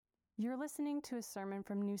You're listening to a sermon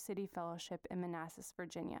from New City Fellowship in Manassas,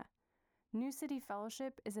 Virginia. New City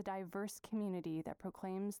Fellowship is a diverse community that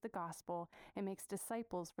proclaims the gospel and makes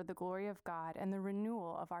disciples for the glory of God and the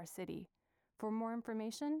renewal of our city. For more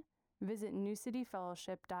information, visit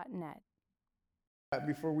newcityfellowship.net.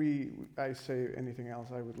 Before I say anything else,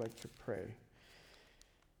 I would like to pray.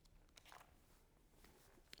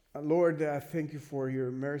 Lord, thank you for your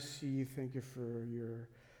mercy. Thank you for your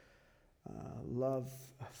love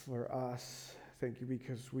for us. Thank you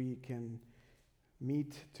because we can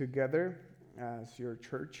meet together as your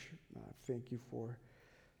church. Thank you for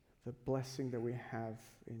the blessing that we have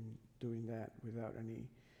in doing that without any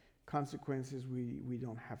consequences. We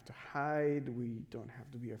don't have to hide. We don't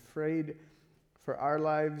have to be afraid for our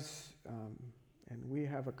lives. And we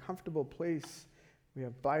have a comfortable place. We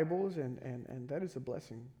have Bibles, and that is a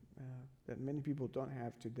blessing that many people don't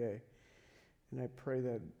have today. And I pray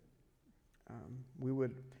that we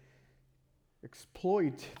would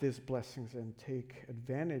exploit these blessings and take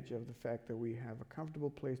advantage of the fact that we have a comfortable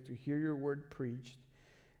place to hear your word preached,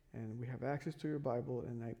 and we have access to your Bible.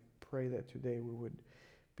 And I pray that today we would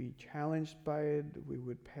be challenged by it, we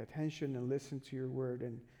would pay attention and listen to your word,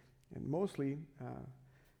 and mostly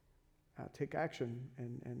take action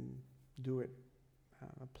and do it,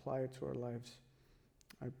 apply it to our lives.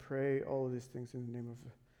 I pray all of these things in the name of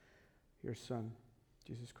your Son,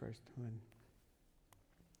 Jesus Christ. Amen.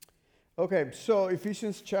 Okay, so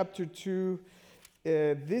Ephesians chapter 2.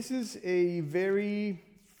 This is a very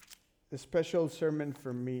special sermon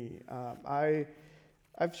for me. I've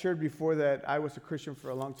shared before that I was a Christian for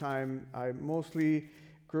a long time. I mostly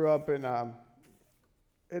grew up in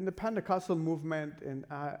the Pentecostal movement, and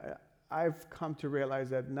I've come to realize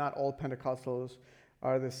that not all Pentecostals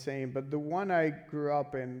are the same. But the one I grew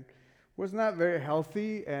up in was not very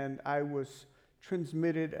healthy, and I was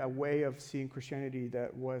transmitted a way of seeing Christianity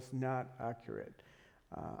that was not accurate.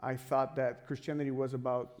 I thought that Christianity was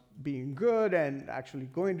about being good and actually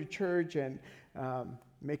going to church and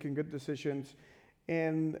making good decisions.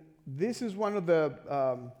 And this is one of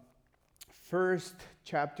the first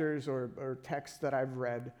chapters or texts that I've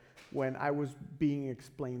read when I was being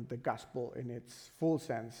explained the gospel in its full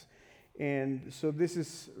sense. And so this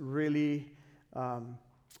is really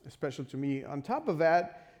special to me. On top of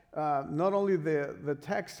that, not only the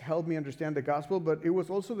text helped me understand the gospel, but it was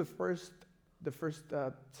also the first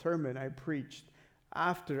sermon I preached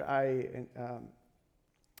after I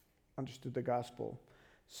understood the gospel.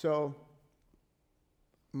 So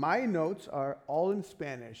my notes are all in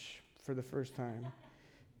Spanish for the first time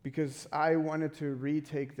because I wanted to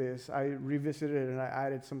retake this. I revisited it and I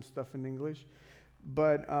added some stuff in English,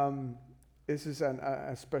 but this is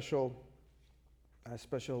a special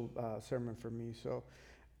sermon for me. So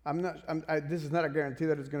this is not a guarantee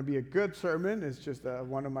that it's going to be a good sermon. It's just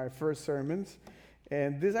one of my first sermons.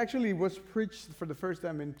 And this actually was preached for the first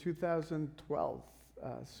time in 2012.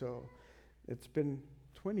 So it's been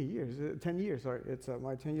 10 years. It's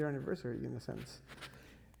my 10-year anniversary in a sense.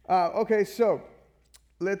 Okay, so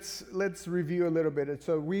let's review a little bit.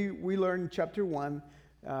 So we learned chapter 1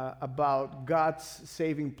 about God's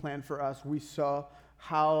saving plan for us. We saw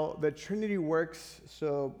how the Trinity works.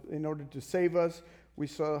 So in order to save us, we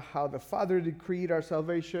saw how the Father decreed our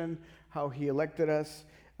salvation, how he elected us,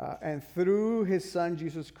 and through his Son,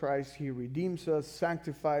 Jesus Christ, he redeems us,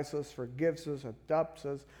 sanctifies us, forgives us, adopts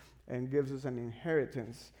us, and gives us an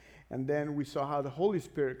inheritance. And then we saw how the Holy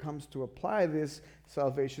Spirit comes to apply this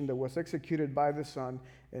salvation that was executed by the Son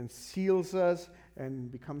and seals us and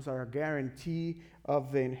becomes our guarantee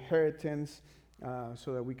of the inheritance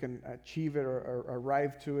so that we can achieve it or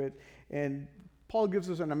arrive to it. And Paul gives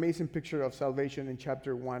us an amazing picture of salvation in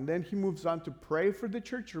chapter 1. Then he moves on to pray for the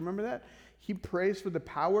church. Remember that? He prays for the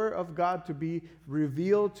power of God to be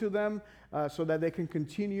revealed to them so that they can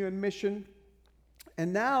continue in mission.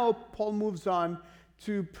 And now Paul moves on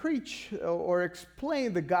to preach or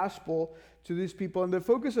explain the gospel to these people. And the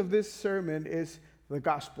focus of this sermon is the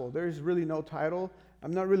gospel. There is really no title.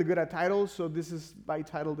 I'm not really good at titles, so my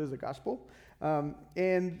title is the gospel.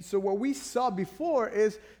 And so what we saw before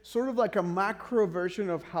is sort of like a macro version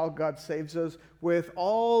of how God saves us with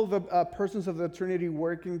all the persons of the Trinity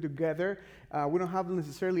working together. We don't have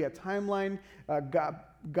necessarily a timeline.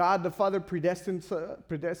 God the Father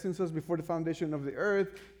predestines us before the foundation of the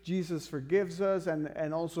earth. Jesus forgives us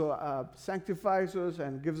and also sanctifies us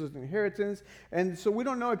and gives us an inheritance. And so we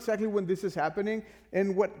don't know exactly when this is happening.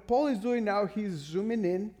 And what Paul is doing now, he's zooming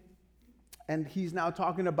in, and he's now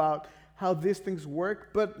talking about how these things work,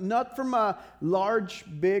 but not from a large,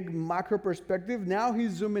 big macro perspective. Now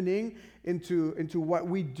he's zooming into what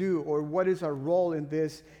we do, or what is our role in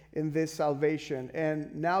this salvation.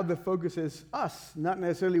 And now the focus is us, not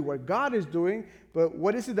necessarily what God is doing, but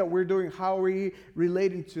what is it that we're doing? How are we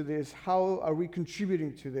relating to this? How are we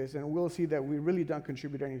contributing to this? And we'll see that we really don't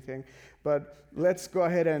contribute anything. But let's go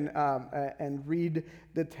ahead and read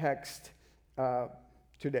the text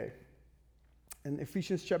today. And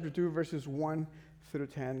Ephesians chapter 2, verses 1 through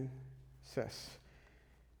 10 says,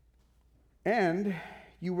 "And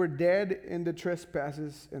you were dead in the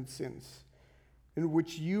trespasses and sins, in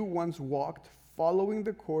which you once walked, following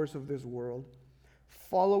the course of this world,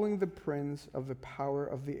 following the prince of the power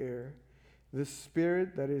of the air, the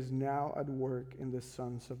spirit that is now at work in the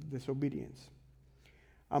sons of disobedience,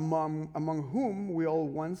 among whom we all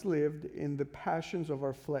once lived in the passions of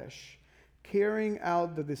our flesh, carrying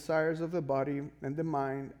out the desires of the body and the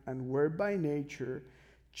mind, and were by nature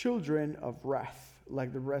children of wrath,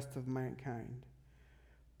 like the rest of mankind.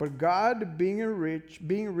 But God, being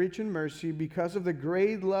rich in mercy, because of the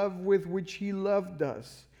great love with which he loved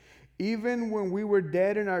us, even when we were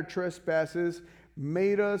dead in our trespasses,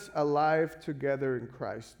 made us alive together in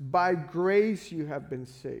Christ. By grace you have been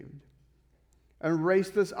saved, and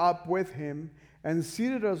raised us up with him, and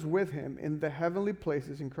seated us with him in the heavenly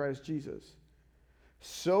places in Christ Jesus,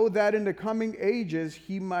 so that in the coming ages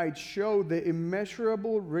he might show the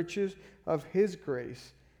immeasurable riches of his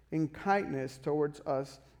grace in kindness towards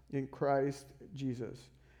us in Christ Jesus.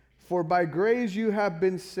 For by grace you have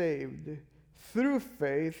been saved through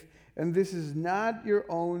faith, and this is not your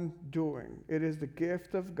own doing. It is the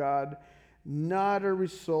gift of God, not a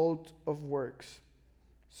result of works,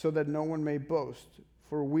 so that no one may boast.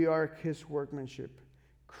 For we are his workmanship,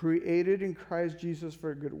 created in Christ Jesus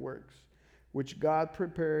for good works, which God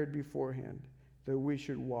prepared beforehand that we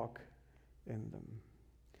should walk in them."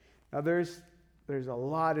 Now there's a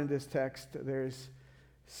lot in this text. There's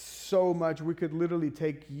so much. We could literally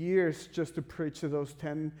take years just to preach to those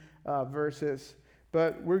 10 verses.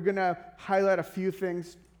 But we're going to highlight a few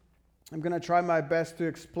things. I'm going to try my best to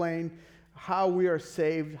explain how we are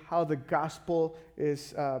saved, how the gospel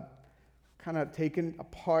is kind of taken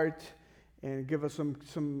apart, and give us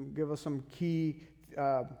some key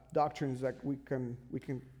doctrines that we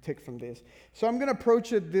can take from this. So I'm going to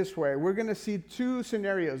approach it this way. We're going to see two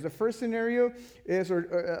scenarios. The first scenario is,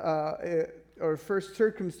 or first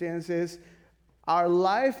circumstance is, our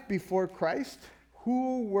life before Christ.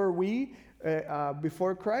 Who were we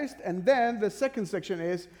before Christ? And then the second section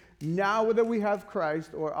is, now that we have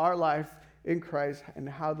Christ, or our life in Christ, and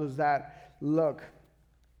how does that look?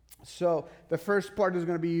 So the first part is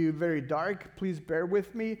going to be very dark. Please bear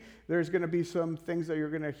with me. There's going to be some things that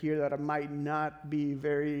you're going to hear that might not be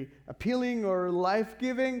very appealing or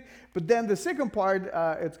life-giving. But then the second part,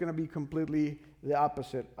 it's going to be completely the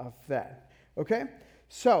opposite of that. Okay?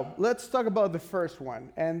 So let's talk about the first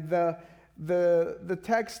one. And the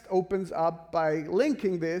text opens up by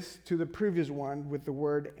linking this to the previous one with the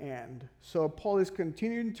word "and." So Paul is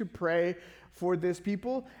continuing to pray for these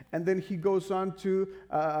people, and then he goes on to,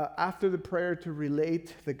 after the prayer, to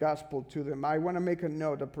relate the gospel to them. I want to make a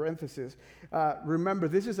note, a parenthesis. Remember,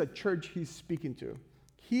 this is a church he's speaking to.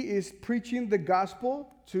 He is preaching the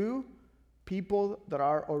gospel to people that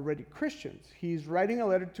are already Christians. He's writing a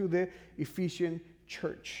letter to the Ephesian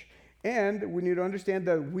church. And we need to understand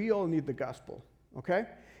that we all need the gospel, okay?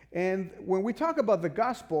 And when we talk about the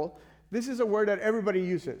gospel, this is a word that everybody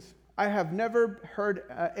uses. I have never heard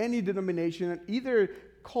any denomination, either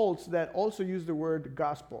cults, that also use the word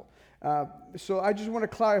gospel. So I just want to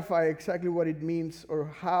clarify exactly what it means, or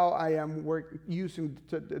how I am using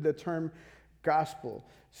the term gospel.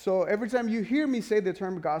 So every time you hear me say the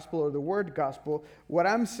term gospel or the word gospel, what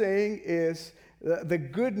I'm saying is the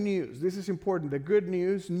good news. This is important. The good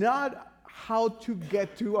news, not how to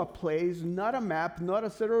get to a place, not a map, not a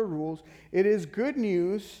set of rules. It is good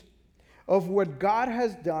news of what God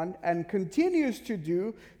has done and continues to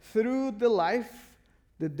do through the life,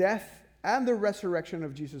 the death, and the resurrection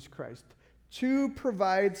of Jesus Christ to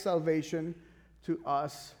provide salvation to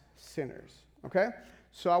us sinners. Okay?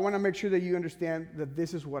 So I want to make sure that you understand that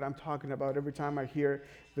this is what I'm talking about every time I hear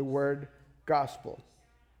the word gospel.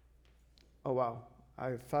 Oh, wow.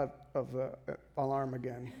 I thought of the alarm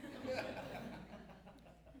again.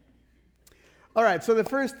 All right, so the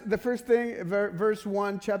first thing, verse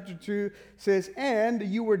 1, chapter 2 says, "And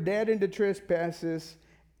you were dead in the trespasses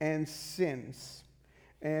and sins."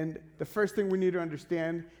 And the first thing we need to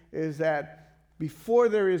understand is that before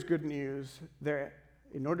there is good news, there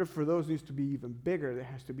in order for those news to be even bigger, there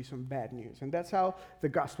has to be some bad news. And that's how the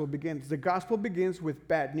gospel begins. The gospel begins with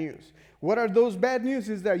bad news. What are those bad news?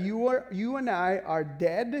 Is that you and I are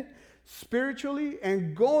dead spiritually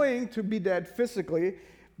and going to be dead physically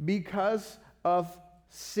because of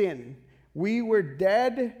sin. We were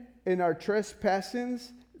dead in our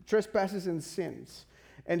trespasses and sins.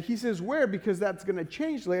 And he says where, because that's going to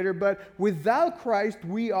change later, but without Christ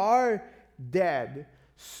we are dead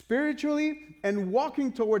spiritually and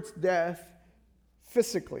walking towards death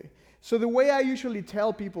physically. So the way I usually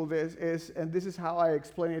tell people this is, and this is how I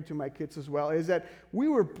explain it to my kids as well, is that we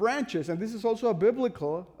were branches, and this is also a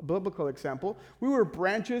biblical example. We were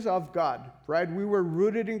branches of God, right? We were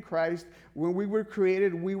rooted in Christ. When we were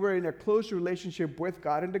created, we were in a close relationship with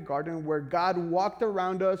God in the garden where God walked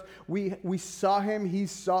around us. We saw him, he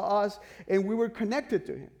saw us, and we were connected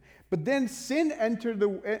to him. But then sin entered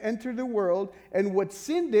the world, and what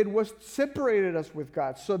sin did was separated us with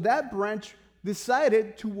God. So that branch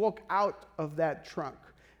decided to walk out of that trunk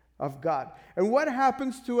of God. And what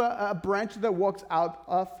happens to a branch that walks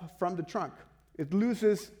out from the trunk? It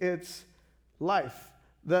loses its life.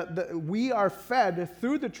 We are fed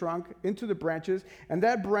through the trunk into the branches, and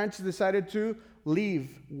that branch decided to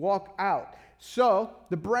leave, walk out. So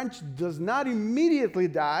the branch does not immediately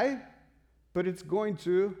die, but it's going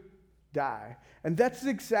to die. And that's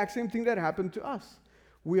the exact same thing that happened to us.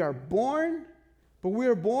 We are born, but we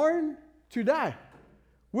are born to die.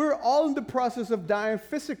 We're all in the process of dying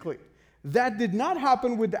physically. That did not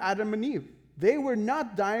happen with Adam and Eve. They were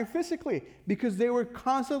not dying physically because they were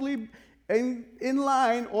constantly in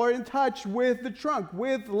line or in touch with the trunk,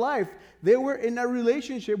 with life. They were in a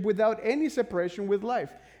relationship without any separation with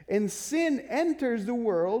life. And sin enters the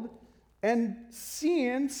world, and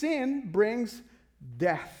sin brings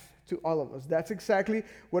death to all of us. That's exactly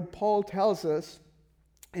what Paul tells us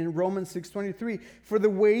in Romans 6:23, for the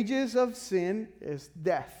wages of sin is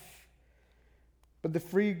death, but the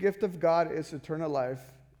free gift of God is eternal life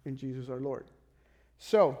in Jesus our Lord.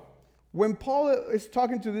 So, when Paul is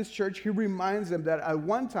talking to this church, he reminds them that at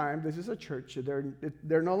one time, this is a church,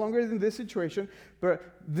 they're no longer in this situation, but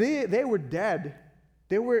they were dead.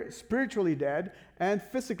 They were spiritually dead and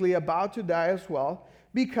physically about to die as well,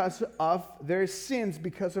 because of their sins,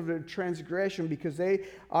 because of their transgression, because they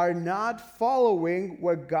are not following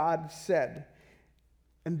what God said.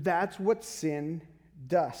 And that's what sin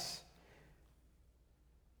does.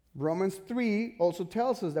 Romans 3 also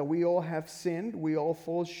tells us that we all have sinned, we all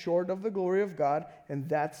fall short of the glory of God, and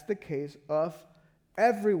that's the case of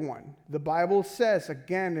everyone. The Bible says,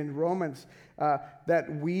 again in Romans,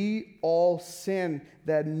 that we all sin,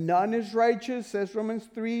 that none is righteous, says Romans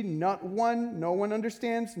 3, not one, no one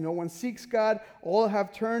understands, no one seeks God, all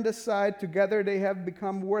have turned aside, together they have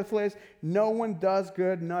become worthless, no one does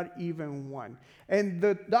good, not even one. And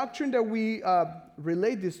the doctrine that we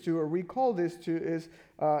relate this to, or recall this to, is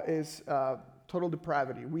total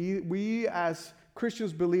depravity. We as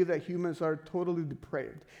Christians believe that humans are totally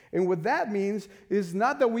depraved. And what that means is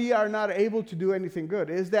not that we are not able to do anything good.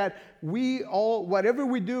 It is that whatever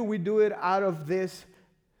we do it out of this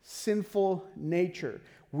sinful nature.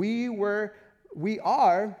 We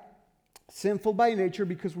are sinful by nature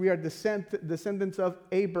because we are descendants of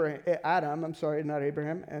Adam,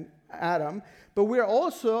 but we are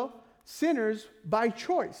also sinners by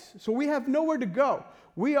choice. So we have nowhere to go.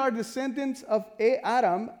 We are descendants of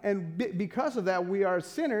Adam, and because of that, we are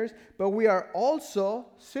sinners, but we are also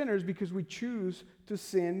sinners because we choose to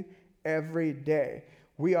sin every day.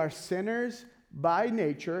 We are sinners by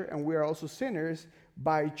nature, and we are also sinners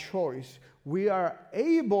by choice. We are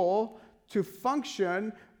able to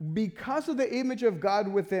function because of the image of God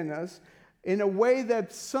within us in a way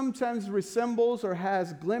that sometimes resembles or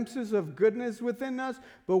has glimpses of goodness within us,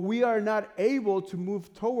 but we are not able to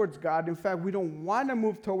move towards God. In fact, we don't want to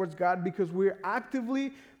move towards God because we're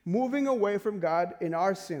actively moving away from God in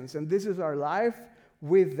our sins. And this is our life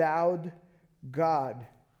without God.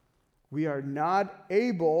 We are not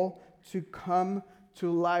able to come to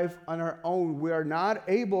life on our own. We are not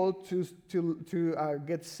able to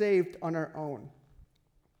get saved on our own.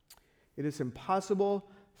 It is impossible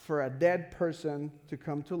for a dead person to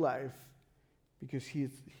come to life because he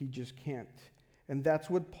just can't. And that's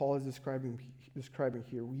what Paul is describing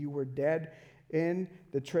here. You were dead in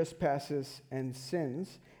the trespasses and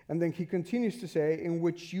sins. And then he continues to say, in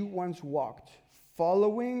which you once walked,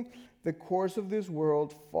 following the course of this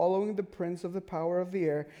world, following the prince of the power of the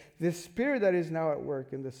air, the spirit that is now at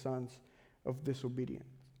work in the sons of disobedience.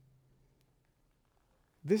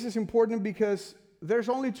 This is important because there's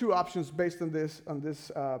only two options based on this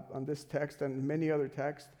text and many other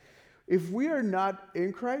texts. If we are not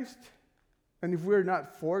in Christ, and if we're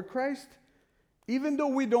not for Christ, even though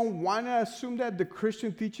we don't want to assume that, the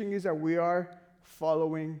Christian teaching is that we are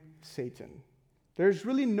following Satan. There's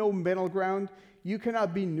really no middle ground. You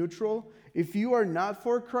cannot be neutral. If you are not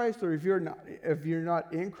for Christ, or if you're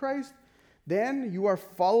not in Christ, then you are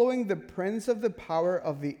following the prince of the power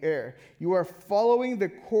of the air. You are following the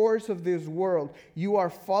course of this world. You are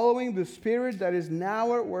following the spirit that is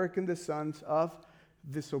now at work in the sons of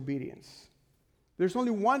disobedience. There's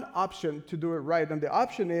only one option to do it right, and the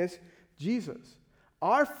option is Jesus.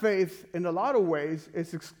 Our faith, in a lot of ways,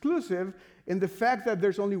 is exclusive in the fact that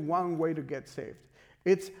there's only one way to get saved.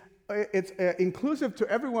 It's inclusive to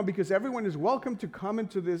everyone, because everyone is welcome to come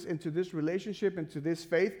into this relationship, into this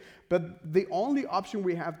faith. But the only option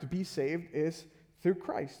we have to be saved is through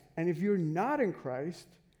Christ. And if you're not in Christ,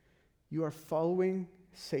 you are following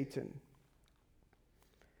Satan.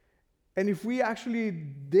 And if we actually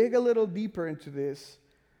dig a little deeper into this,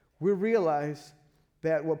 we realize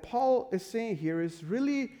that what Paul is saying here is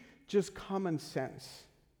really just common sense.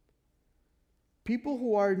 People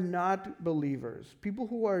who are not believers, people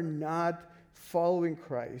who are not following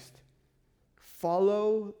Christ,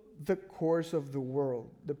 follow the course of the world,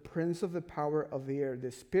 the prince of the power of the air,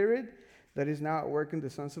 the spirit that is now at work in the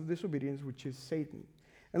sons of disobedience, which is Satan.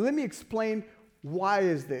 And let me explain why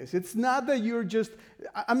is this. It's not that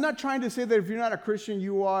I'm not trying to say that if you're not a Christian,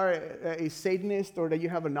 you are a Satanist, or that you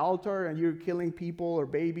have an altar and you're killing people or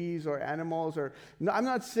babies or animals. No, I'm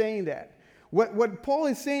not saying that. What Paul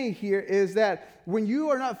is saying here is that when you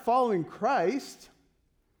are not following Christ,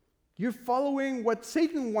 you're following what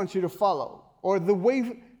Satan wants you to follow, or the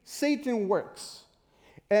way Satan works.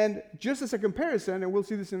 And just as a comparison, and we'll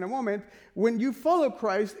see this in a moment, when you follow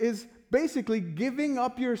Christ is basically giving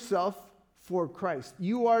up yourself for Christ.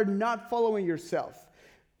 You are not following yourself.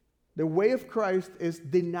 The way of Christ is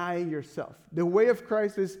denying yourself. The way of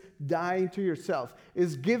Christ is dying to yourself,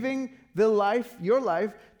 is giving your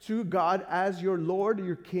life to God as your Lord,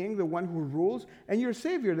 your King, the one who rules, and your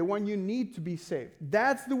Savior, the one you need to be saved.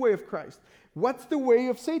 That's the way of Christ. What's the way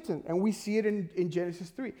of Satan? And we see it in Genesis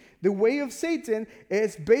 3. The way of Satan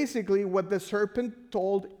is basically what the serpent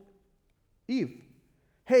told Eve.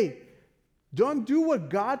 Hey, don't do what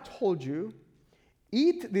God told you.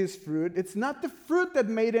 Eat this fruit. It's not the fruit that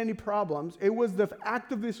made any problems. It was the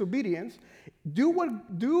act of disobedience. Do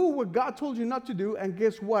what God told you not to do, and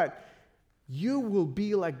guess what? You will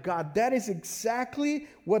be like God. That is exactly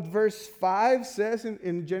what verse 5 says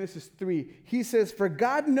in Genesis 3. He says, for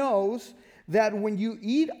God knows that when you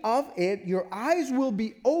eat of it, your eyes will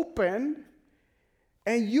be open,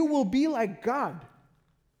 and you will be like God,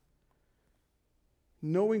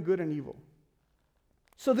 knowing good and evil.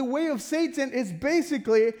 So the way of Satan is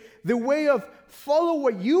basically the way of follow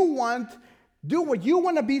what you want, do what you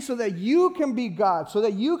want to be so that you can be God, so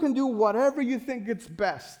that you can do whatever you think is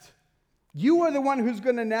best. You are the one who's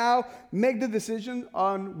going to now make the decision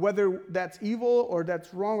on whether that's evil or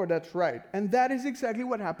that's wrong or that's right. And that is exactly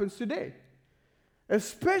what happens today.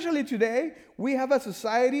 Especially today, we have a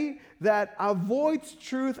society that avoids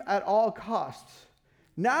truth at all costs.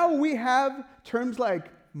 Now we have terms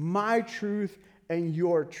like my truth and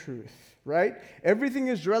your truth, right? Everything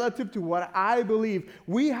is relative to what I believe.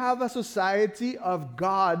 We have a society of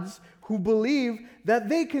gods who believe that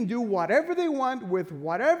they can do whatever they want with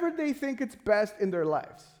whatever they think is best in their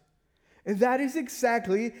lives. And that is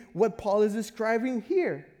exactly what Paul is describing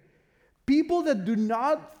here. People that do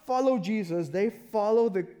not follow Jesus, they follow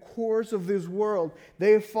the course of this world.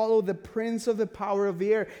 They follow the prince of the power of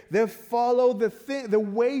the air. They follow the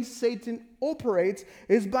way Satan operates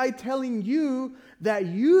is by telling you that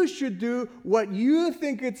you should do what you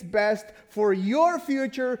think is best for your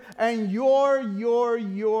future and your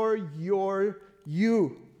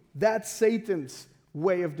you. That's Satan's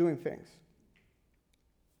way of doing things.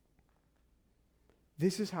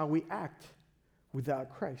 This is how we act without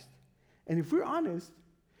Christ. And if we're honest,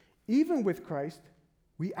 even with Christ,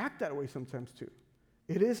 we act that way sometimes too.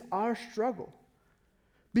 It is our struggle.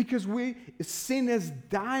 Because sin is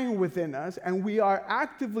dying within us, and we are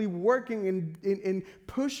actively working in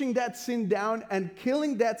pushing that sin down and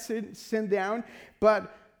killing that sin down,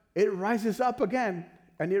 but it rises up again,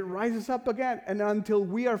 and it rises up again, and until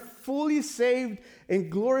we are fully saved in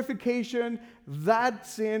glorification, that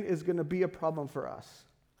sin is going to be a problem for us.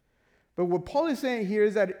 But what Paul is saying here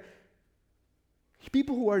is that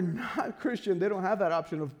people who are not Christian, they don't have that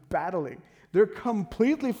option of battling. They're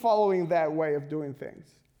completely following that way of doing things.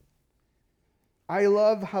 I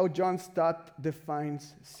love how John Stott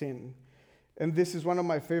defines sin. And this is one of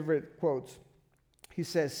my favorite quotes. He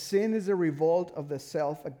says, sin is a revolt of the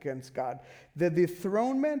self against God, the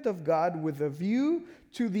dethronement of God with a view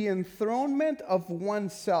to the enthronement of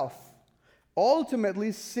oneself.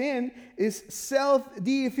 Ultimately, sin is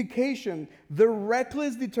self-deification, the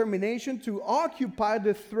reckless determination to occupy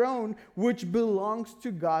the throne which belongs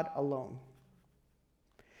to God alone.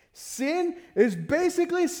 Sin is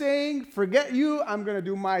basically saying, forget you, I'm going to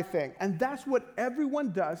do my thing. And that's what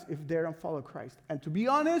everyone does if they don't follow Christ. And to be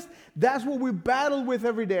honest, that's what we battle with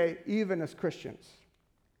every day, even as Christians.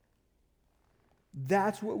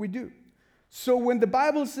 That's what we do. So when the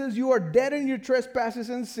Bible says you are dead in your trespasses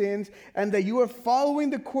and sins, and that you are following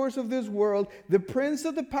the course of this world, the prince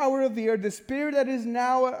of the power of the air, the spirit that is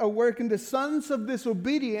now at work in the sons of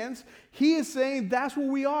disobedience, he is saying that's what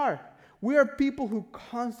we are. We are people who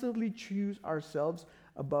constantly choose ourselves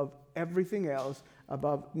above everything else,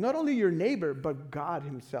 above not only your neighbor, but God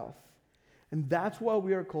himself. And that's why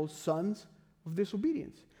we are called sons of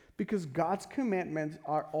disobedience, because God's commandments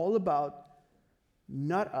are all about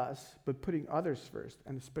not us, but putting others first,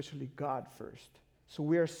 and especially God first. So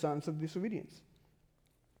we are sons of disobedience.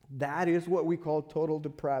 That is what we call total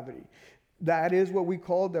depravity. That is what we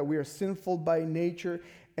call that we are sinful by nature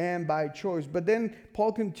and by choice. But then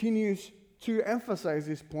Paul continues to emphasize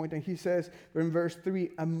this point, and he says in verse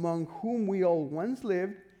 3, among whom we all once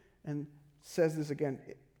lived, and says this again,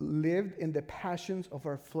 lived in the passions of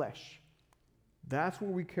our flesh. That's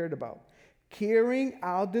what we cared about. Carrying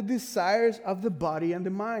out the desires of the body and the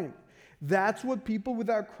mind. That's what people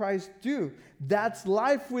without Christ do. That's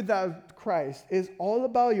life without Christ. It's all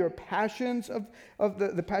about your passions of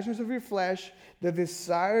the passions of your flesh, the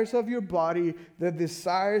desires of your body, the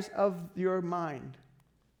desires of your mind.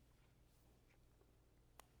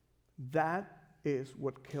 That is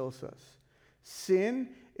what kills us. Sin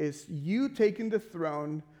is you taking the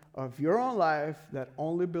throne of your own life that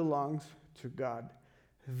only belongs to God.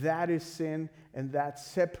 That is sin, and that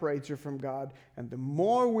separates you from God. And the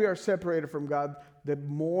more we are separated from God, the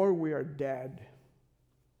more we are dead.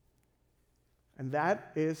 And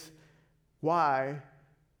that is why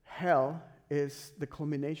hell is the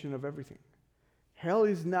culmination of everything. Hell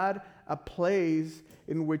is not a place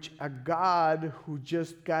in which a God who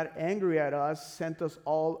just got angry at us sent us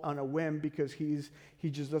all on a whim because he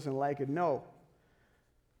just doesn't like it. No.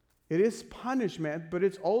 It is punishment, but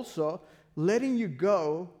it's also letting you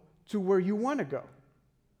go to where you want to go.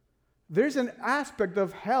 There's an aspect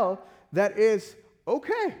of hell that is,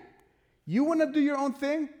 okay, you want to do your own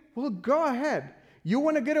thing? Well, go ahead. You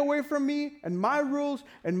want to get away from me and my rules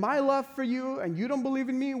and my love for you, and you don't believe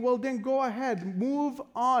in me? Well, then go ahead. Move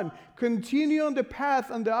on. Continue on the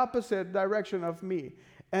path on the opposite direction of me.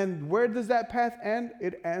 And where does that path end?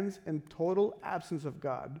 It ends in total absence of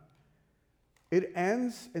God. It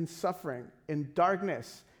ends in suffering, in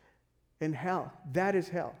darkness, in hell. That is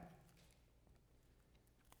hell.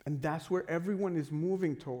 And that's where everyone is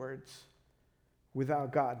moving towards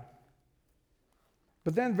without God.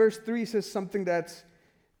 But then verse 3 says something that's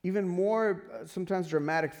even more sometimes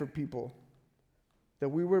dramatic for people. That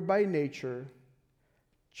we were by nature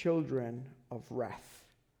children of wrath,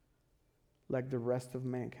 like the rest of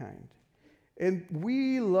mankind. And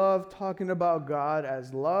we love talking about God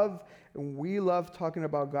as love, and we love talking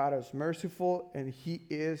about God as merciful, and He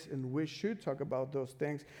is, and we should talk about those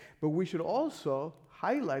things. But we should also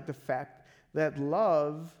highlight the fact that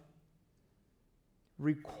love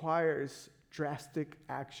requires drastic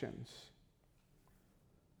actions.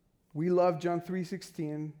 We love John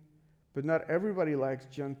 3:16, but not everybody likes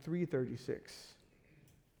John 3:36.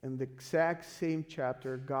 In the exact same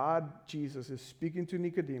chapter, Jesus is speaking to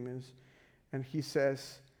Nicodemus, and he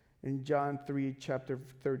says in John 3, chapter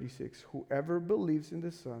 36, whoever believes in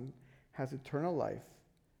the Son has eternal life.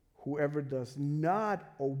 Whoever does not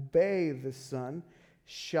obey the Son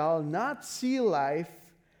shall not see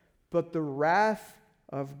life, but the wrath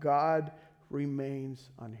of God remains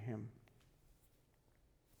on him.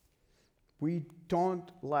 We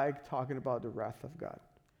don't like talking about the wrath of God.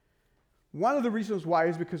 One of the reasons why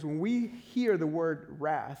is because when we hear the word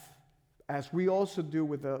wrath, as we also do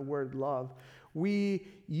with the word love, we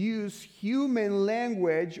use human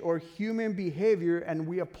language or human behavior and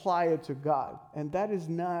we apply it to God. And that is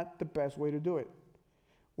not the best way to do it.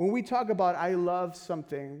 When we talk about I love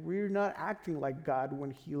something, we're not acting like God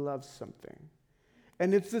when He loves something.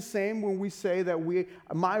 And it's the same when we say that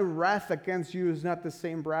my wrath against you is not the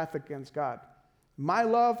same wrath against God. My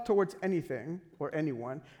love towards anything or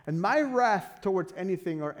anyone and my wrath towards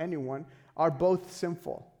anything or anyone are both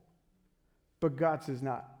sinful. But God's is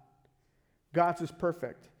not. God's is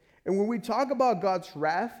perfect. And when we talk about God's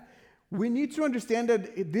wrath, we need to understand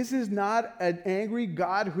that this is not an angry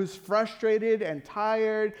God who's frustrated and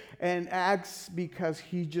tired and acts because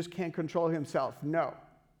He just can't control Himself. No.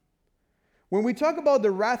 When we talk about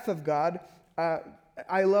the wrath of God,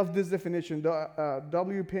 I love this definition. Arthur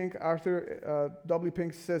W.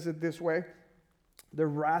 Pink says it this way. The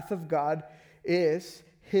wrath of God is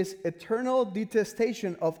his eternal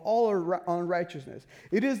detestation of all unrighteousness.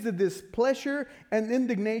 It is the displeasure and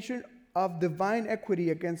indignation of divine equity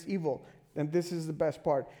against evil. And this is the best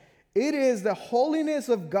part. It is the holiness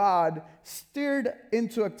of God stirred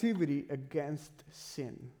into activity against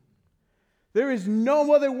sin. There is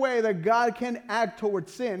no other way that God can act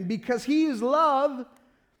towards sin because he is love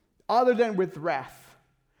other than with wrath.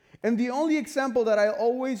 And the only example that I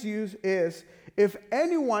always use is if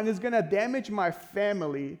anyone is going to damage my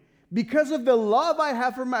family, because of the love I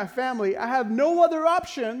have for my family, I have no other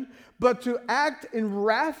option but to act in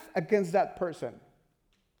wrath against that person.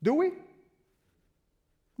 Do we?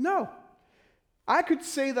 No. I could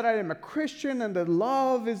say that I am a Christian and that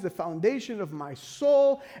love is the foundation of my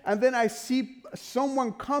soul, and then I see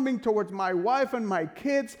someone coming towards my wife and my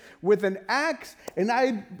kids with an axe, and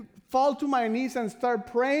I fall to my knees and start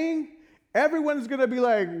praying. Everyone's going to be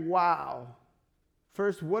like, wow.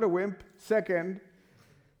 First, what a wimp. Second,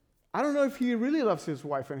 I don't know if he really loves his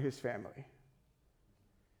wife and his family.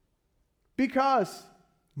 Because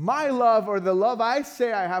my love, or the love I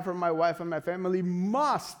say I have for my wife and my family,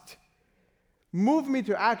 must move me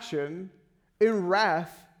to action in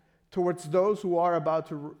wrath towards those who are about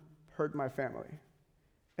to hurt my family.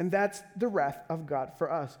 And that's the wrath of God for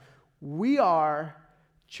us. We are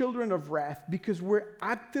children of wrath because we're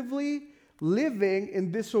actively living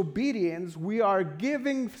in disobedience. We are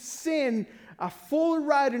giving sin a full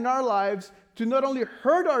right in our lives to not only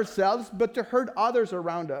hurt ourselves, but to hurt others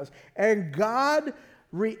around us. And God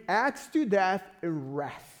reacts to that in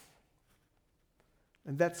wrath.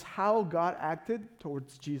 And that's how God acted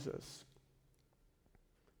towards Jesus.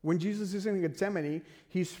 When Jesus is in Gethsemane,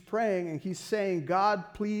 he's praying and he's saying, God,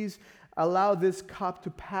 please allow this cup to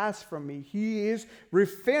pass from me. He is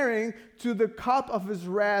referring to the cup of his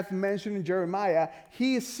wrath mentioned in Jeremiah.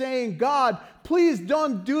 He is saying, God, please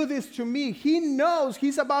don't do this to me. He knows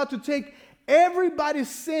he's about to take everybody's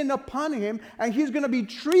sin upon him, and he's going to be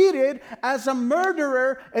treated as a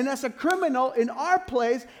murderer and as a criminal in our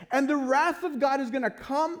place, and the wrath of God is going to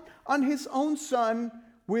come on his own son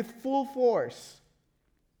with full force.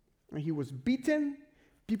 And he was beaten,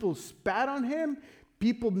 people spat on him,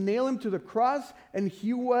 people nailed him to the cross, and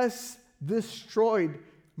he was destroyed,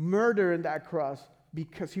 murdered in that cross,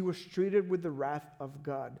 because he was treated with the wrath of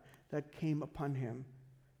God that came upon him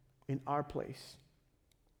in our place.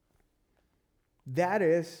 That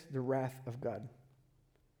is the wrath of God.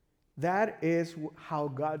 That is how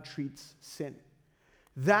God treats sin.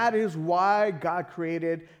 That is why God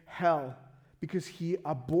created hell, because he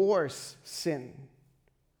abhors sin.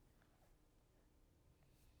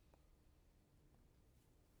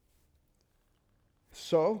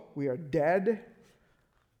 So, we are dead.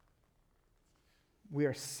 We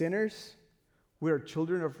are sinners. We are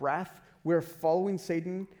children of wrath. We are following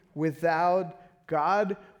Satan without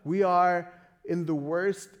God. We are in the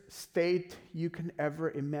worst state you can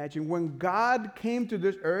ever imagine. When God came to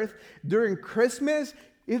this earth during Christmas,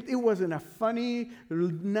 it wasn't a funny,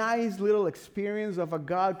 nice little experience of a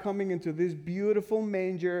God coming into this beautiful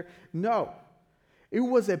manger. No. It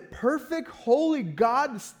was a perfect, holy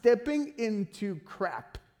God stepping into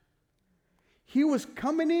crap. He was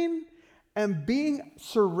coming in and being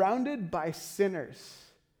surrounded by sinners.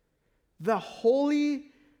 The holy,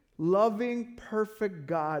 loving, perfect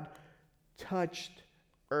God touched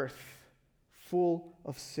earth full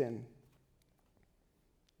of sin.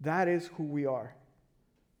 That is who we are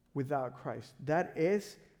without Christ. That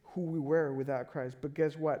is who we were without Christ. But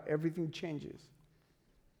guess what? Everything changes.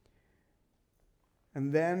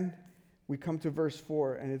 And then we come to verse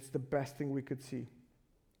 4, and it's the best thing we could see.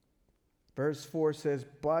 Verse 4 says,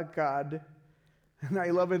 but God, and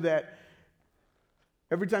I love it that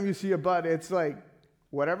every time you see a but, it's like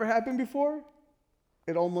whatever happened before,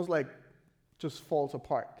 it almost like just falls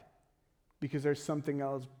apart because there's something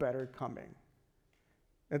else better coming.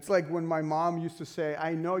 It's like when my mom used to say,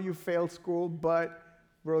 I know you failed school, but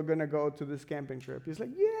we're going to go to this camping trip. He's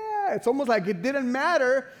like, yeah. It's almost like it didn't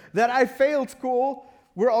matter that I failed school.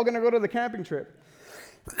 We're all going to go to the camping trip.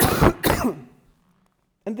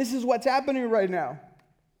 And this is what's happening right now.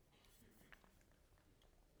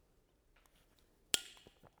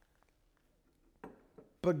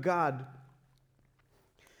 But God,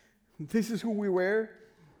 this is who we were.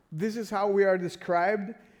 This is how we are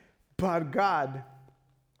described. But God,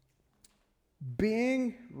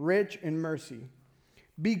 being rich in mercy,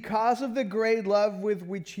 because of the great love with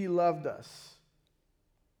which he loved us.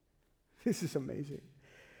 This is amazing.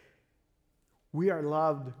 We are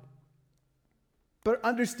loved But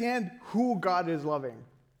understand who God is loving.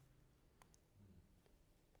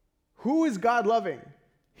 Who is God loving?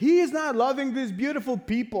 He is not loving these beautiful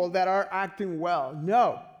people that are acting well.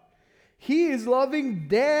 No. He is loving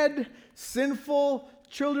dead, sinful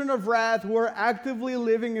children of wrath who are actively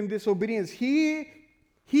living in disobedience. He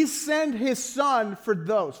sent his son for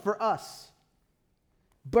those, for us.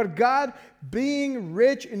 But God, being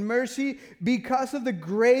rich in mercy, because of the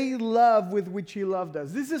great love with which he loved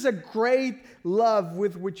us. This is a great love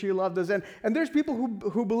with which he loved us. And there's people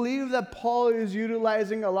who believe that Paul is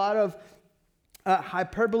utilizing a lot of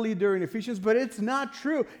hyperbole during Ephesians, but it's not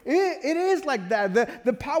true. It is like that.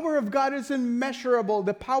 The power of God is immeasurable.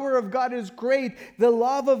 The power of God is great. The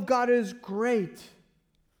love of God is great.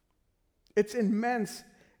 It's immense.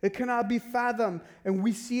 It cannot be fathomed. And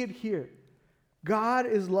we see it here. God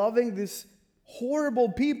is loving these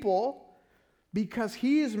horrible people because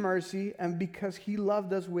he is mercy and because he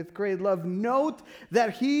loved us with great love. Note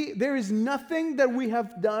that there is nothing that we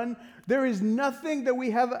have done. There is nothing that we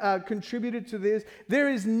have contributed to this. There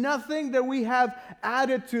is nothing that we have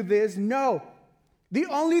added to this. No. The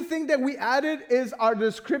only thing that we added is our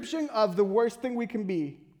description of the worst thing we can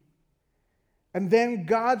be. And then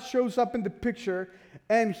God shows up in the picture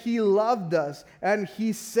and he loved us and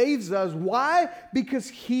he saves us. Why? Because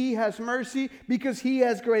he has mercy, because he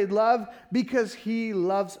has great love, because he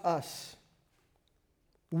loves us.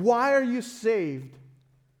 Why are you saved?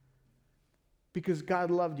 Because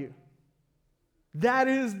God loved you. That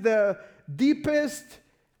is the deepest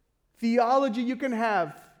theology you can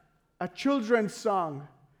have. A children's song.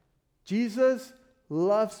 Jesus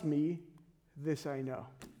loves me, this I know.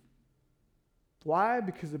 Why?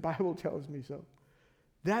 Because the Bible tells me so.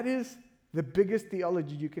 That is the biggest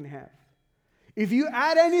theology you can have. If you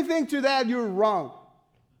add anything to that, you're wrong.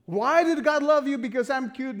 Why did God love you? Because I'm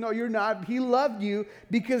cute? No, you're not. He loved you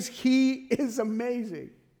because he is amazing.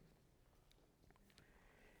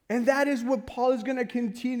 And that is what Paul is going to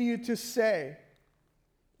continue to say.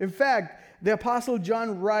 In fact, the Apostle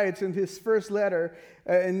John writes in his first letter,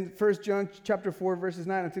 in 1 John chapter 4, verses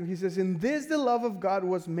 9 and 10, he says, "In this the love of God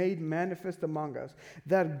was made manifest among us,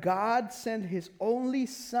 that God sent his only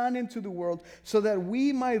Son into the world so that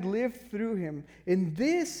we might live through him. And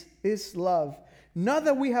this is love. Not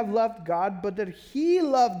that we have loved God, but that he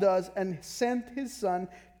loved us and sent his Son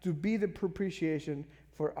to be the propitiation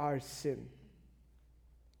for our sin."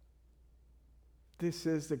 This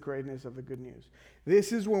is the greatness of the good news.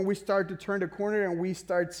 This is when we start to turn the corner and we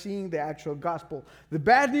start seeing the actual gospel. The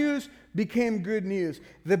bad news became good news.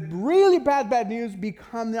 The really bad news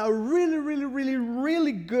become now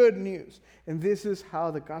really good news. And this is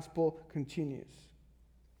how the gospel continues.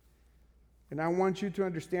 And I want you to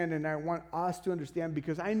understand, and I want us to understand,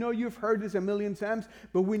 because I know you've heard this a million times,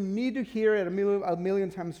 but we need to hear it a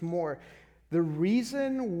million times more. The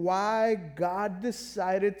reason why God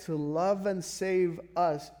decided to love and save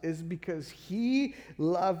us is because he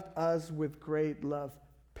loved us with great love,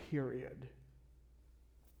 period.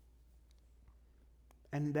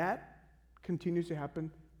 And that continues to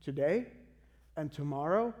happen today and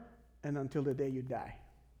tomorrow and until the day you die.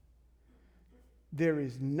 There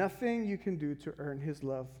is nothing you can do to earn his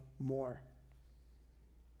love more.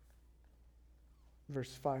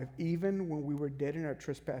 Verse 5, "Even when we were dead in our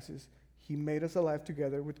trespasses, he made us alive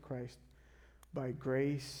together with Christ. By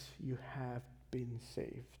grace you have been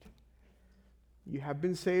saved." You have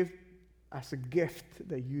been saved as a gift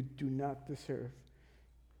that you do not deserve.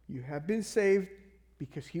 You have been saved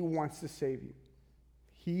because he wants to save you.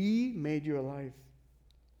 He made you alive.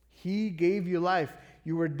 He gave you life.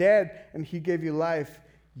 You were dead and he gave you life.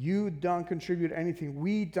 You don't contribute anything.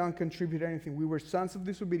 We don't contribute anything. We were sons of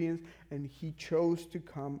disobedience and he chose to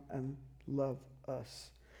come and love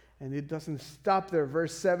us. And it doesn't stop there.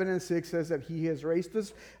 Verse 7 and 6 says that he has raised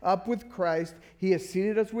us up with Christ. He has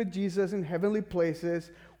seated us with Jesus in heavenly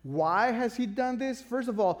places. Why has he done this? First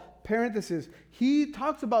of all, parenthesis, he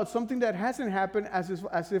talks about something that hasn't happened as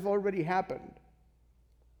if already happened.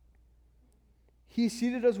 He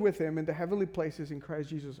seated us with him in the heavenly places in Christ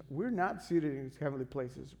Jesus. We're not seated in heavenly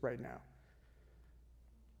places right now.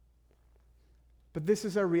 But this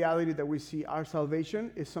is a reality that we see. Our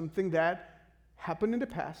salvation is something that happened in the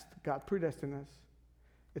past. God predestined us.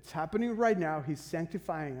 It's happening right now. He's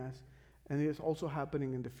sanctifying us. And it is also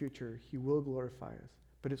happening in the future. He will glorify us.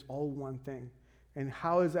 But it's all one thing. And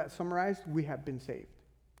how is that summarized? We have been saved.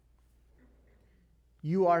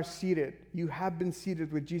 You are seated. You have been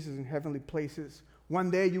seated with Jesus in heavenly places. One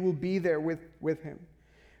day you will be there with him.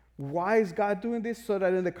 Why is God doing this? So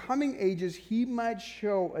that in the coming ages he might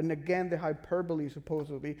show, and again the hyperbole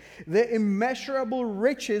supposedly, the immeasurable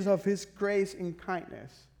riches of his grace and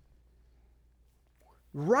kindness.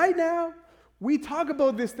 Right now, we talk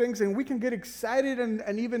about these things and we can get excited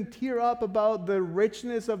and even tear up about the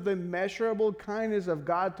richness of the immeasurable kindness of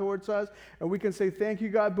God towards us. And we can say, thank you,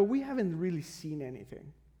 God, but we haven't really seen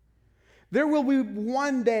anything. There will be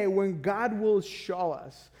one day when God will show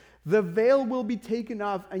us. The veil will be taken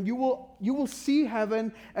off and you will see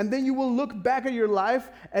heaven, and then you will look back at your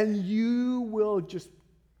life and you will just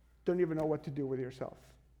don't even know what to do with yourself.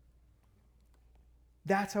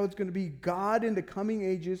 That's how it's going to be. God in the coming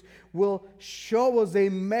ages will show us the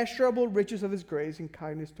immeasurable riches of his grace and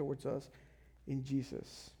kindness towards us in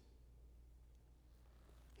Jesus.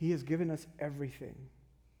 He has given us everything.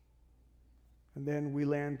 And then we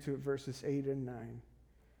land to verses 8 and 9.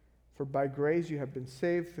 For by grace you have been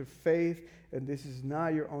saved through faith, and this is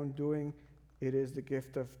not your own doing, it is the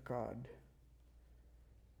gift of God,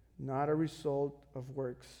 not a result of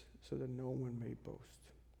works, so that no one may boast.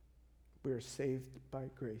 We are saved by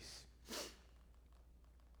grace.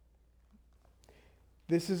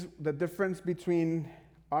 This is the difference between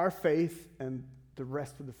our faith and the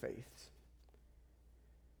rest of the faiths.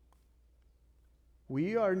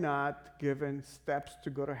 We are not given steps to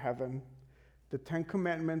go to heaven. The 10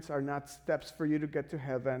 Commandments are not steps for you to get to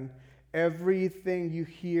heaven. Everything you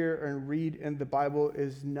hear and read in the Bible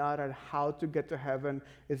is not on how to get to heaven.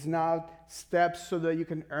 It's not steps so that you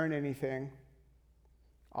can earn anything.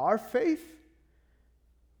 Our faith,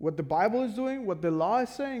 what the Bible is doing, what the law is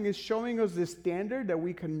saying, is showing us the standard that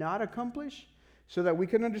we cannot accomplish so that we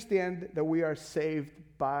can understand that we are saved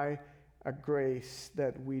by a grace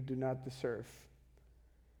that we do not deserve.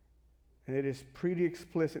 And it is pretty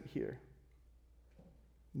explicit here.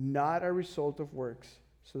 Not a result of works,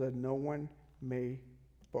 so that no one may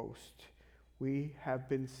boast. We have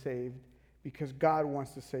been saved because God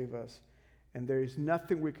wants to save us, and there is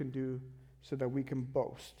nothing we can do so that we can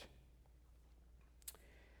boast.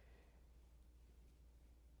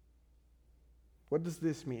 What does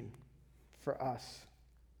this mean for us?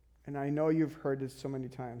 And I know you've heard it so many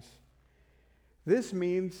times. This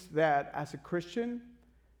means that as a Christian,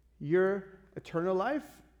 your eternal life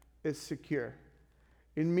is secure.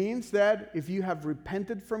 It means that if you have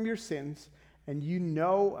repented from your sins and you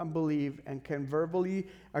know and believe and can verbally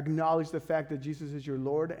acknowledge the fact that Jesus is your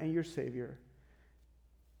Lord and your Savior,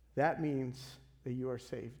 that means that you are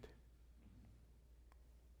saved.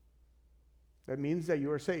 That means that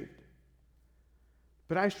you are saved.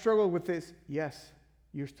 But I struggle with this. Yes,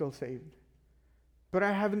 you're still saved. But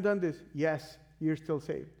I haven't done this. Yes, you're still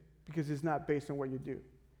saved. Because it's not based on what you do.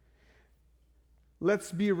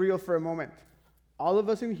 Let's be real for a moment. All of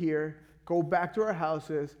us in here go back to our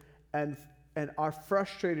houses and are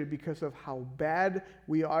frustrated because of how bad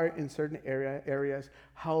we are in certain areas,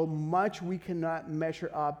 how much we cannot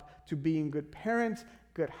measure up to being good parents,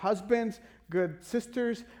 good husbands, good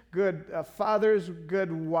sisters, good fathers,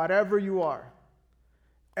 good whatever you are.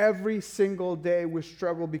 Every single day we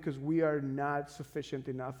struggle because we are not sufficient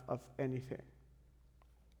enough of anything.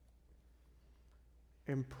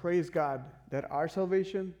 And praise God that our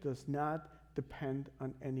salvation does not depend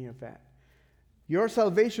on any of that. Your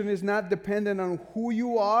salvation is not dependent on who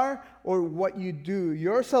you are or what you do.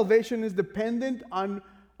 Your salvation is dependent on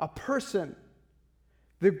a person.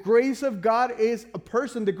 The grace of God is a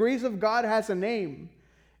person. The grace of God has a name,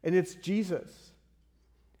 and it's Jesus.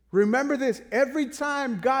 Remember this, every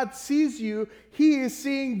time God sees you, he is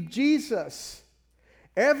seeing Jesus.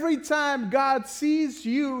 Every time God sees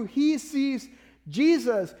you, he sees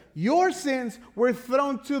Jesus. Your sins were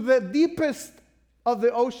thrown to the deepest of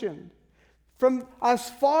the ocean. From as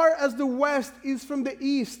far as the west is from the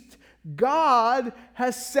east, God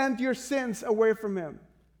has sent your sins away from him.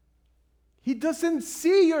 He doesn't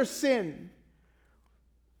see your sin.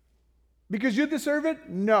 Because you deserve it?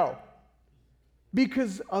 No.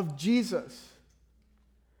 Because of Jesus.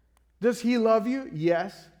 Does he love you?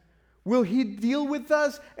 Yes. Will he deal with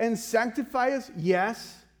us and sanctify us?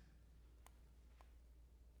 Yes.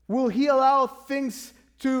 Will he allow things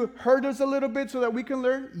to hurt us a little bit so that we can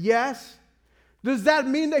learn? Yes. Does that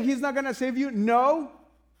mean that he's not going to save you? No.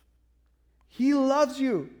 He loves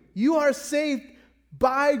you. You are saved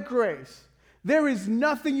by grace. There is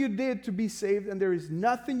nothing you did to be saved, and there is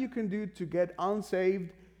nothing you can do to get unsaved.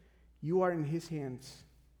 You are in his hands.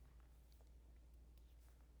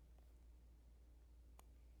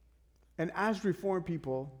 And as Reformed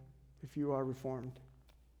people, if you are Reformed,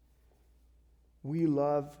 we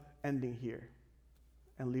love ending here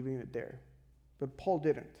and leaving it there. But Paul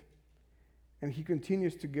didn't. And he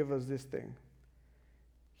continues to give us this thing.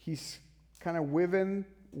 He's kind of woven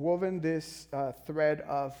this thread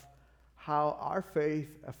of how our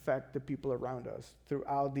faith affects the people around us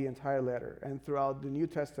throughout the entire letter and throughout the New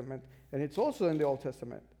Testament, and it's also in the Old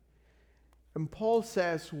Testament. And Paul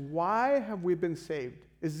says, why have we been saved?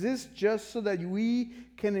 Is this just so that we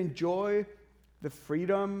can enjoy the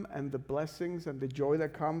freedom and the blessings and the joy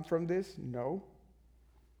that come from this? No.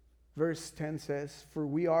 Verse 10 says, for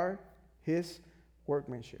we are his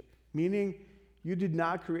workmanship, meaning you did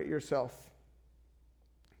not create yourself.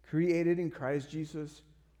 Created in Christ Jesus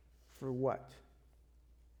for what?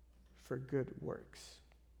 For good works,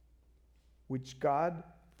 which God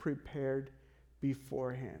prepared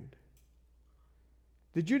beforehand.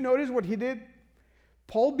 Did you notice what he did?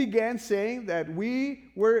 Paul began saying that we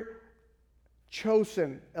were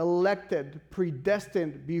chosen, elected,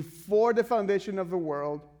 predestined before the foundation of the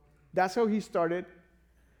world. That's how he started.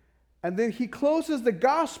 And then he closes the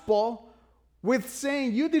gospel with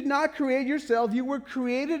saying, you did not create yourself. You were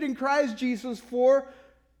created in Christ Jesus for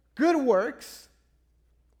good works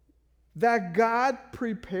that God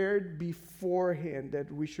prepared beforehand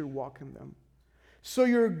that we should walk in them. So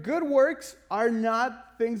your good works are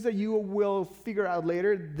not things that you will figure out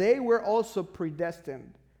later. They were also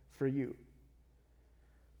predestined for you.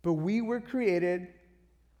 But we were created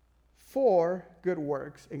for good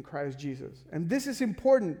works in Christ Jesus. And this is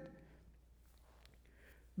important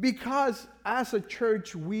because as a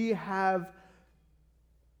church, we have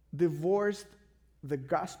divorced the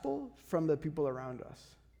gospel from the people around us.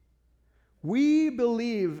 We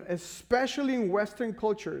believe, especially in Western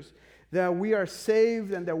cultures, that we are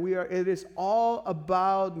saved and that it is all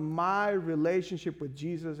about my relationship with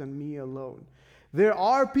Jesus and me alone. There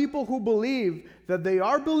are people who believe that they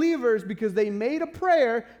are believers because they made a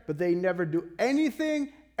prayer, but they never do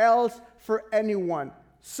anything else for anyone.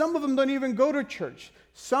 Some of them don't even go to church.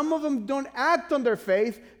 Some of them don't act on their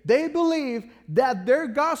faith. They believe that their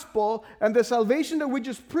gospel and the salvation that we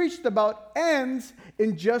just preached about ends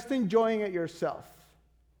in just enjoying it yourself.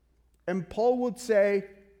 And Paul would say,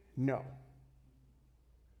 no.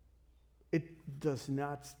 It does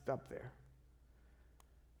not stop there.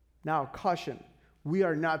 Now, caution. We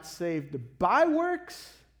are not saved by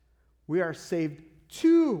works. We are saved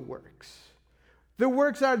to works. The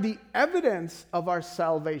works are the evidence of our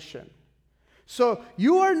salvation. So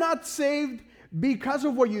you are not saved because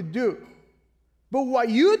of what you do. But what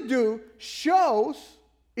you do shows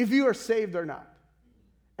if you are saved or not.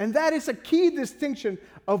 And that is a key distinction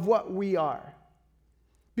of what we are.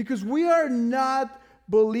 Because we are not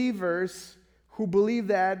believers who believe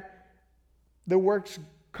that the works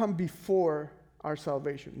come before our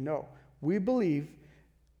salvation. No, we believe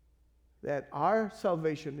that our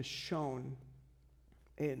salvation is shown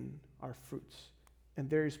in our fruits. And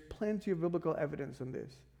there is plenty of biblical evidence on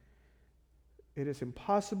this. It is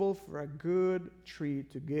impossible for a good tree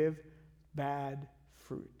to give bad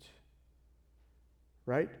fruit.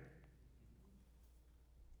 Right?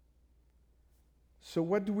 So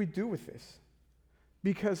what do we do with this?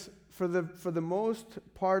 Because for the most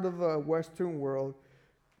part of the Western world,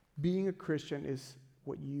 being a Christian is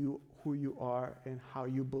who you are and how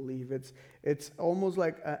you believe. It's almost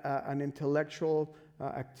like an intellectual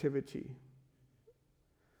activity.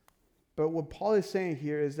 But what Paul is saying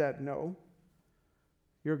here is that no,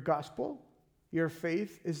 your gospel, your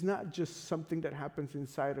faith is not just something that happens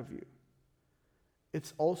inside of you.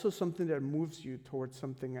 It's also something that moves you towards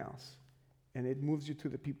something else. And it moves you to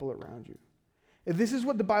the people around you. And this is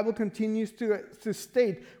what the Bible continues to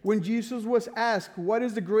state. When Jesus was asked, what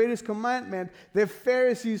is the greatest commandment? The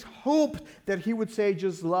Pharisees hoped that he would say,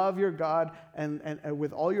 just love your God and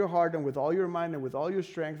with all your heart and with all your mind and with all your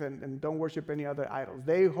strength and don't worship any other idols.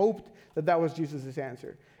 They hoped that was Jesus'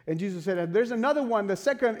 answer. And Jesus said, there's another one. The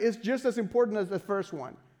second is just as important as the first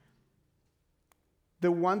one.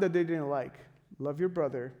 The one that they didn't like. Love your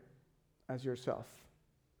brother as yourself.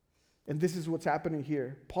 And this is what's happening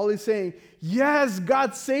here. Paul is saying, yes,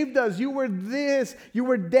 God saved us. You were this. You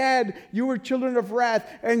were dead. You were children of wrath.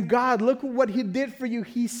 And God, look what he did for you.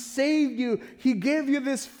 He saved you. He gave you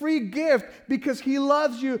this free gift because he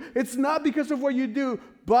loves you. It's not because of what you do,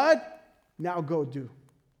 but now go do.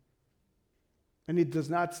 And it does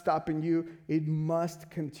not stop in you. It must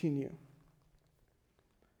continue.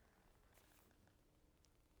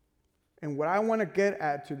 And what I want to get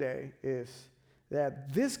at today is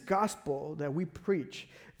that this gospel that we preach,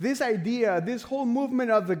 this idea, this whole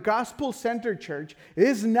movement of the gospel-centered church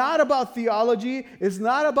is not about theology, it's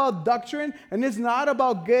not about doctrine, and it's not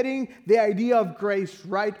about getting the idea of grace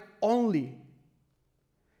right only.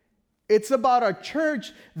 It's about a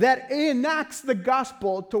church that enacts the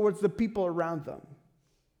gospel towards the people around them.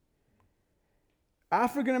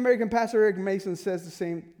 African-American pastor Eric Mason says the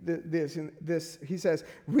same, this. He says,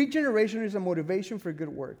 regeneration is a motivation for good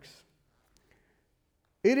works.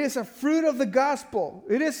 It is a fruit of the gospel.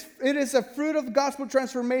 It is a fruit of gospel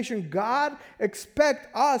transformation. God expects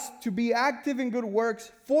us to be active in good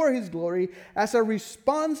works for His glory as a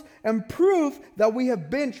response and proof that we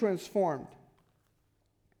have been transformed.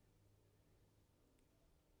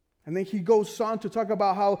 And then he goes on to talk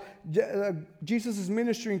about how Jesus'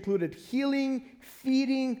 ministry included healing,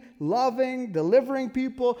 feeding, loving, delivering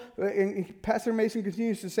people. And Pastor Mason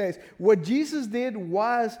continues to say, what Jesus did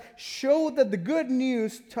was show that the good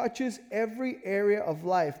news touches every area of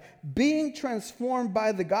life. Being transformed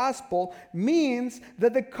by the gospel means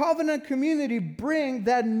that the covenant community bring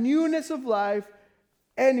that newness of life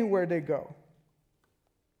anywhere they go.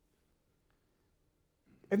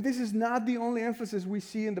 And this is not the only emphasis we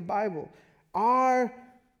see in the Bible. Our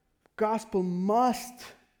gospel must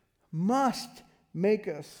make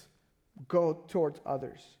us go towards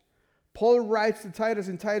others. Paul writes to Titus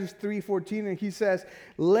in Titus 3:14, and he says,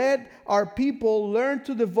 let our people learn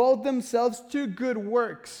to devote themselves to good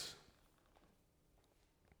works.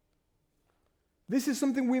 This is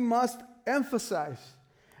something we must emphasize.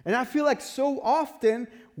 And I feel like so often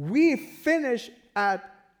we finish at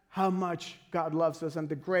how much God loves us and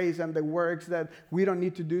the grace and the works that we don't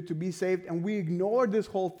need to do to be saved, and we ignore this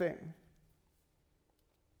whole thing.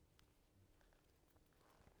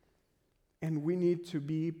 And we need to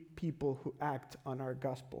be people who act on our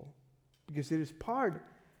gospel because it is part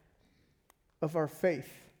of our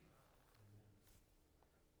faith.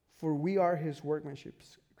 For we are His workmanship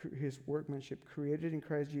created in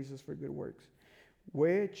Christ Jesus for good works,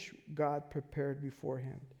 which God prepared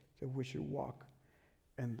beforehand that we should walk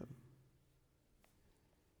in them.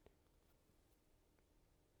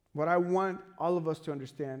 What I want all of us to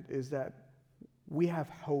understand is that we have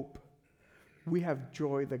hope. We have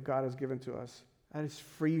joy that God has given to us. That is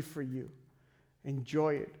free for you.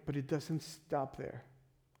 Enjoy it, but it doesn't stop there.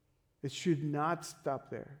 It should not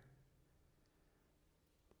stop there.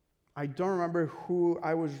 I don't remember who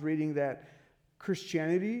I was reading that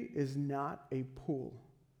Christianity is not a pool.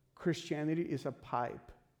 Christianity is a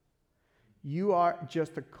pipe. You are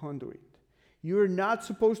just a conduit. You're not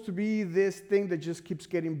supposed to be this thing that just keeps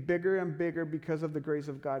getting bigger and bigger because of the grace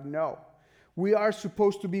of God. No. We are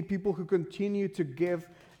supposed to be people who continue to give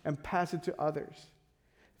and pass it to others.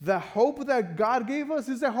 The hope that God gave us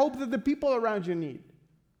is the hope that the people around you need.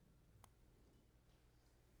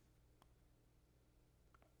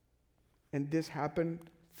 And this happened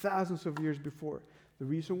thousands of years before. The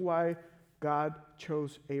reason why God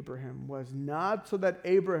chose Abraham was not so that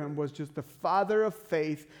Abraham was just the father of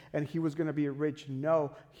faith and he was going to be rich.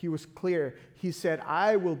 No, he was clear. He said,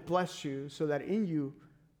 I will bless you so that in you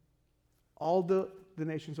all the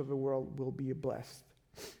nations of the world will be blessed.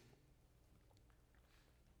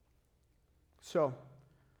 So,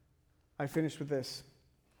 I finish with this.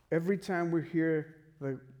 Every time we hear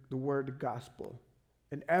the word gospel,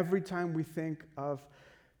 and every time we think of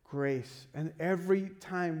grace, and every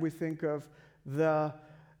time we think of the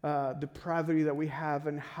depravity that we have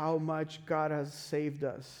and how much God has saved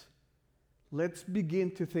us, let's begin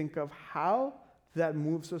to think of how that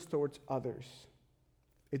moves us towards others.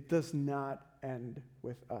 It does not end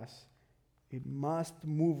with us. It must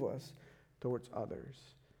move us towards others.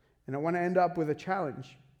 And I want to end up with a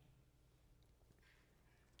challenge.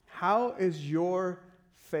 How is your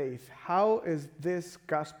faith, how is this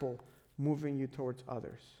gospel moving you towards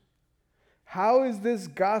others? How is this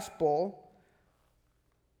gospel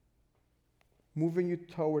moving you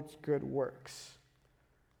towards good works?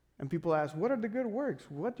 And people ask, what are the good works?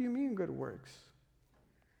 What do you mean good works?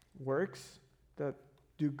 Works that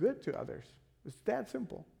do good to others. It's that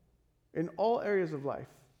simple. In all areas of life.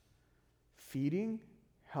 Feeding,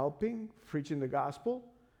 helping, preaching the gospel,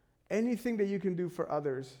 anything that you can do for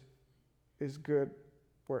others is good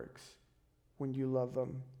works when you love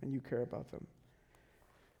them and you care about them.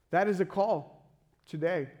 That is a call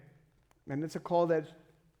today. And it's a call that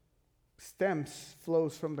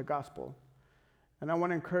flows from the gospel. And I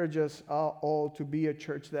want to encourage us all to be a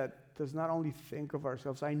church that does not only think of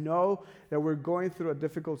ourselves. I know that we're going through a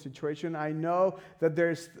difficult situation. I know that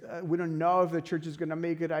we don't know if the church is going to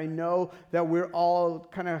make it. I know that we're all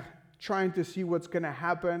kind of trying to see what's going to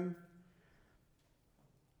happen.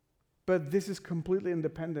 But this is completely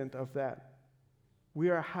independent of that. We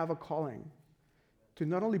have a calling to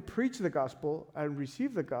not only preach the gospel and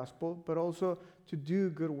receive the gospel, but also to do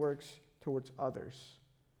good works towards others.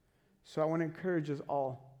 So I want to encourage us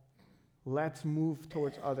all. Let's move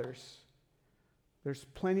towards others. There's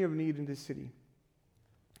plenty of need in this city.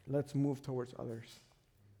 Let's move towards others.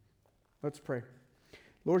 Let's pray.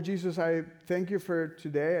 Lord Jesus, I thank you for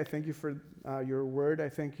today. I thank you for your word. I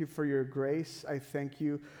thank you for your grace. I thank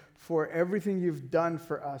you for everything you've done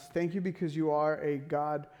for us. Thank you because you are a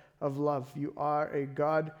God of love. You are a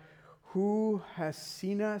God who has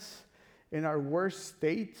seen us in our worst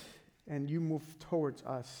state, and you move towards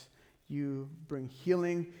us. You bring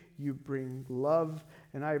healing, you bring love,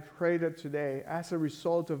 and I pray that today, as a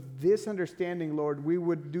result of this understanding, Lord, we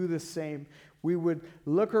would do the same. We would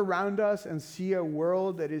look around us and see a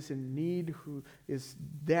world that is in need, who is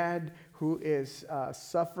dead, who is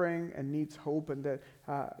suffering and needs hope, and that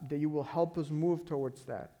you will help us move towards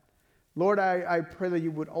that. Lord, I pray that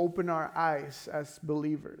you would open our eyes as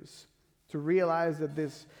believers to realize that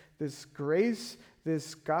this grace,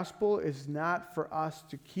 this gospel is not for us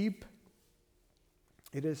to keep.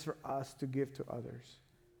 It is for us to give to others.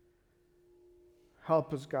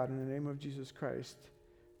 Help us, God, in the name of Jesus Christ.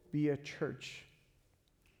 Be a church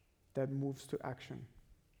that moves to action.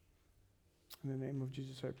 In the name of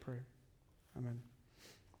Jesus, I pray. Amen.